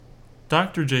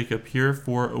Dr. Jacob here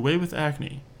for Away with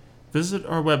Acne. Visit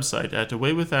our website at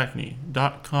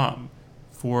awaywithacne.com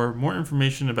for more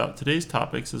information about today's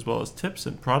topics as well as tips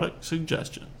and product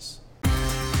suggestions.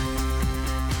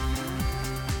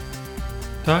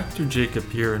 Dr.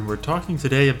 Jacob here, and we're talking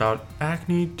today about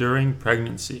acne during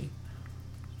pregnancy.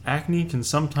 Acne can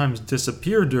sometimes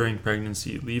disappear during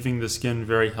pregnancy, leaving the skin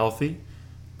very healthy,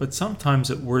 but sometimes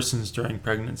it worsens during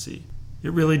pregnancy.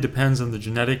 It really depends on the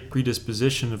genetic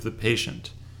predisposition of the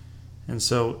patient. And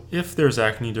so, if there's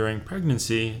acne during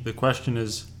pregnancy, the question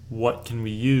is, what can we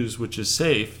use which is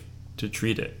safe to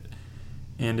treat it?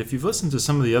 And if you've listened to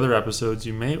some of the other episodes,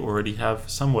 you may already have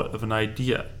somewhat of an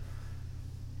idea.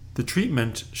 The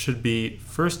treatment should be,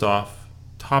 first off,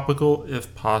 topical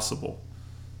if possible.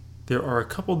 There are a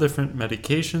couple different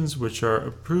medications which are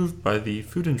approved by the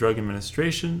Food and Drug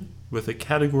Administration with a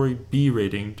Category B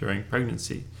rating during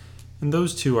pregnancy. And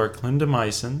those two are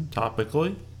clindamycin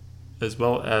topically, as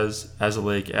well as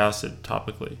azelaic acid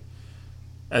topically.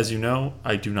 As you know,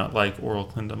 I do not like oral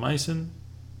clindamycin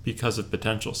because of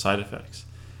potential side effects.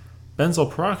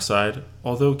 Benzoyl peroxide,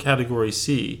 although Category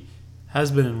C, has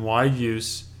been in wide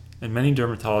use, and many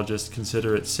dermatologists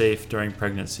consider it safe during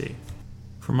pregnancy.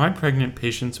 For my pregnant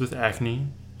patients with acne,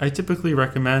 I typically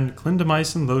recommend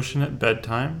clindamycin lotion at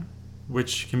bedtime,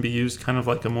 which can be used kind of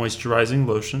like a moisturizing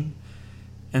lotion,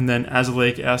 and then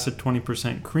azelaic acid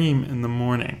 20% cream in the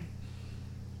morning.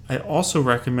 I also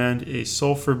recommend a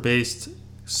sulfur-based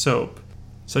soap,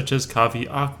 such as Cavi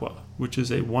Aqua, which is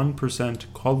a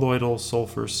 1% colloidal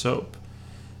sulfur soap.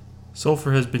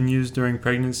 Sulfur has been used during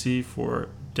pregnancy for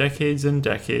decades and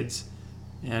decades,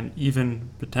 and even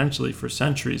potentially for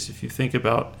centuries if you think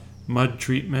about mud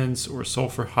treatments or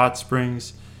sulfur hot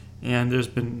springs, and there's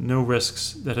been no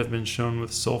risks that have been shown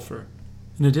with sulfur.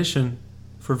 In addition,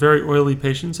 for very oily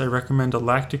patients, I recommend a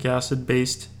lactic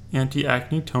acid-based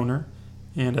anti-acne toner,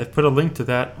 and I've put a link to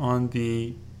that on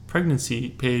the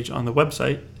pregnancy page on the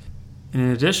website. And in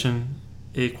addition,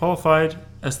 a qualified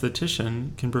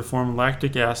esthetician can perform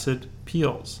lactic acid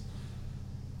peels.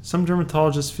 Some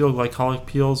dermatologists feel glycolic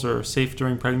peels are safe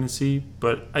during pregnancy,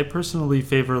 but I personally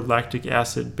favor lactic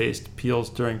acid-based peels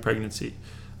during pregnancy.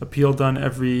 A peel done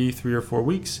every 3 or 4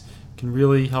 weeks can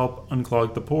really help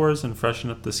unclog the pores and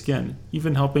freshen up the skin,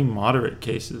 even helping moderate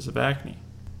cases of acne.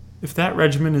 If that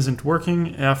regimen isn't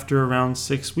working, after around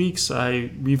 6 weeks, I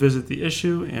revisit the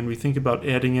issue and we think about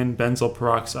adding in benzoyl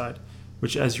peroxide,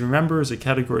 which, as you remember, is a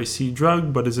Category C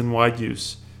drug but is in wide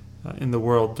use in the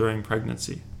world during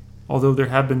pregnancy. Although there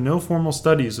have been no formal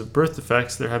studies of birth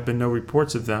defects, there have been no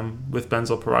reports of them with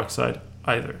benzoyl peroxide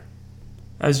either.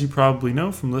 As you probably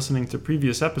know from listening to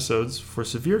previous episodes, for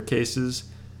severe cases,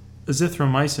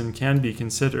 azithromycin can be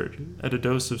considered at a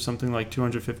dose of something like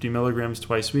 250 milligrams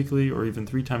twice weekly or even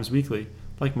 3 times weekly,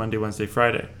 like Monday, Wednesday,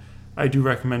 Friday. I do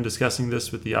recommend discussing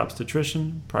this with the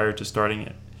obstetrician prior to starting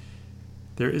it.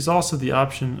 There is also the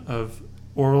option of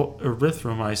oral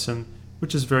erythromycin,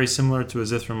 which is very similar to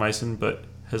azithromycin but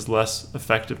has less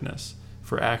effectiveness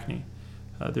for acne.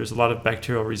 There's a lot of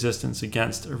bacterial resistance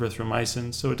against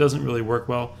erythromycin, so it doesn't really work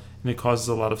well, and it causes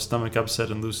a lot of stomach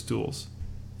upset and loose stools.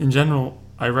 In general,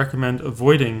 I recommend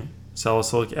avoiding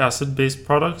salicylic acid-based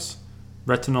products,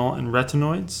 retinol and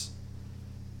retinoids,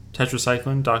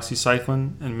 tetracycline,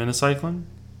 doxycycline, and minocycline,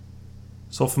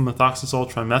 sulfamethoxazole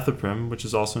trimethoprim, which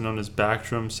is also known as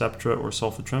Bactrim, Septra, or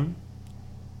Sulfatrim,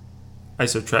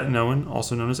 isotretinoin,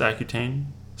 also known as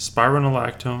Accutane,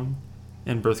 spironolactone,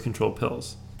 and birth control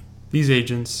pills. These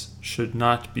agents should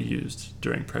not be used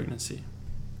during pregnancy.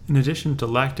 In addition to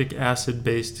lactic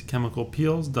acid-based chemical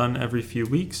peels done every few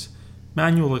weeks,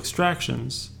 manual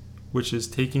extractions, which is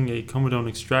taking a comedone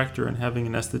extractor and having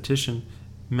an esthetician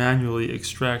manually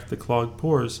extract the clogged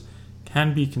pores,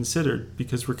 can be considered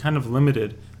because we're kind of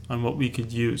limited on what we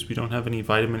could use. We don't have any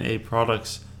vitamin A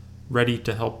products ready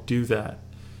to help do that.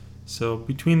 So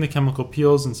between the chemical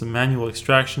peels and some manual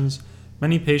extractions,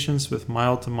 many patients with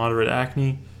mild to moderate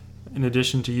acne, in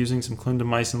addition to using some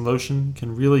clindamycin lotion,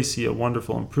 can really see a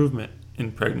wonderful improvement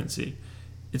in pregnancy.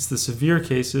 It's the severe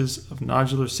cases of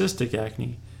nodular cystic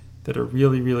acne that are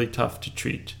really, really tough to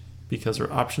treat because our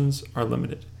options are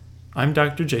limited. I'm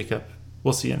Dr. Jacob.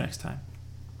 We'll see you next time.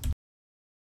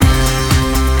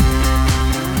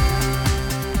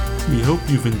 We hope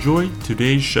you've enjoyed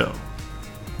today's show.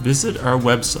 Visit our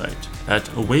website at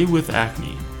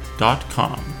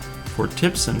awaywithacne.com for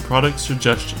tips and product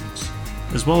suggestions,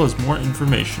 as well as more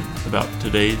information about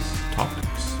today's topic.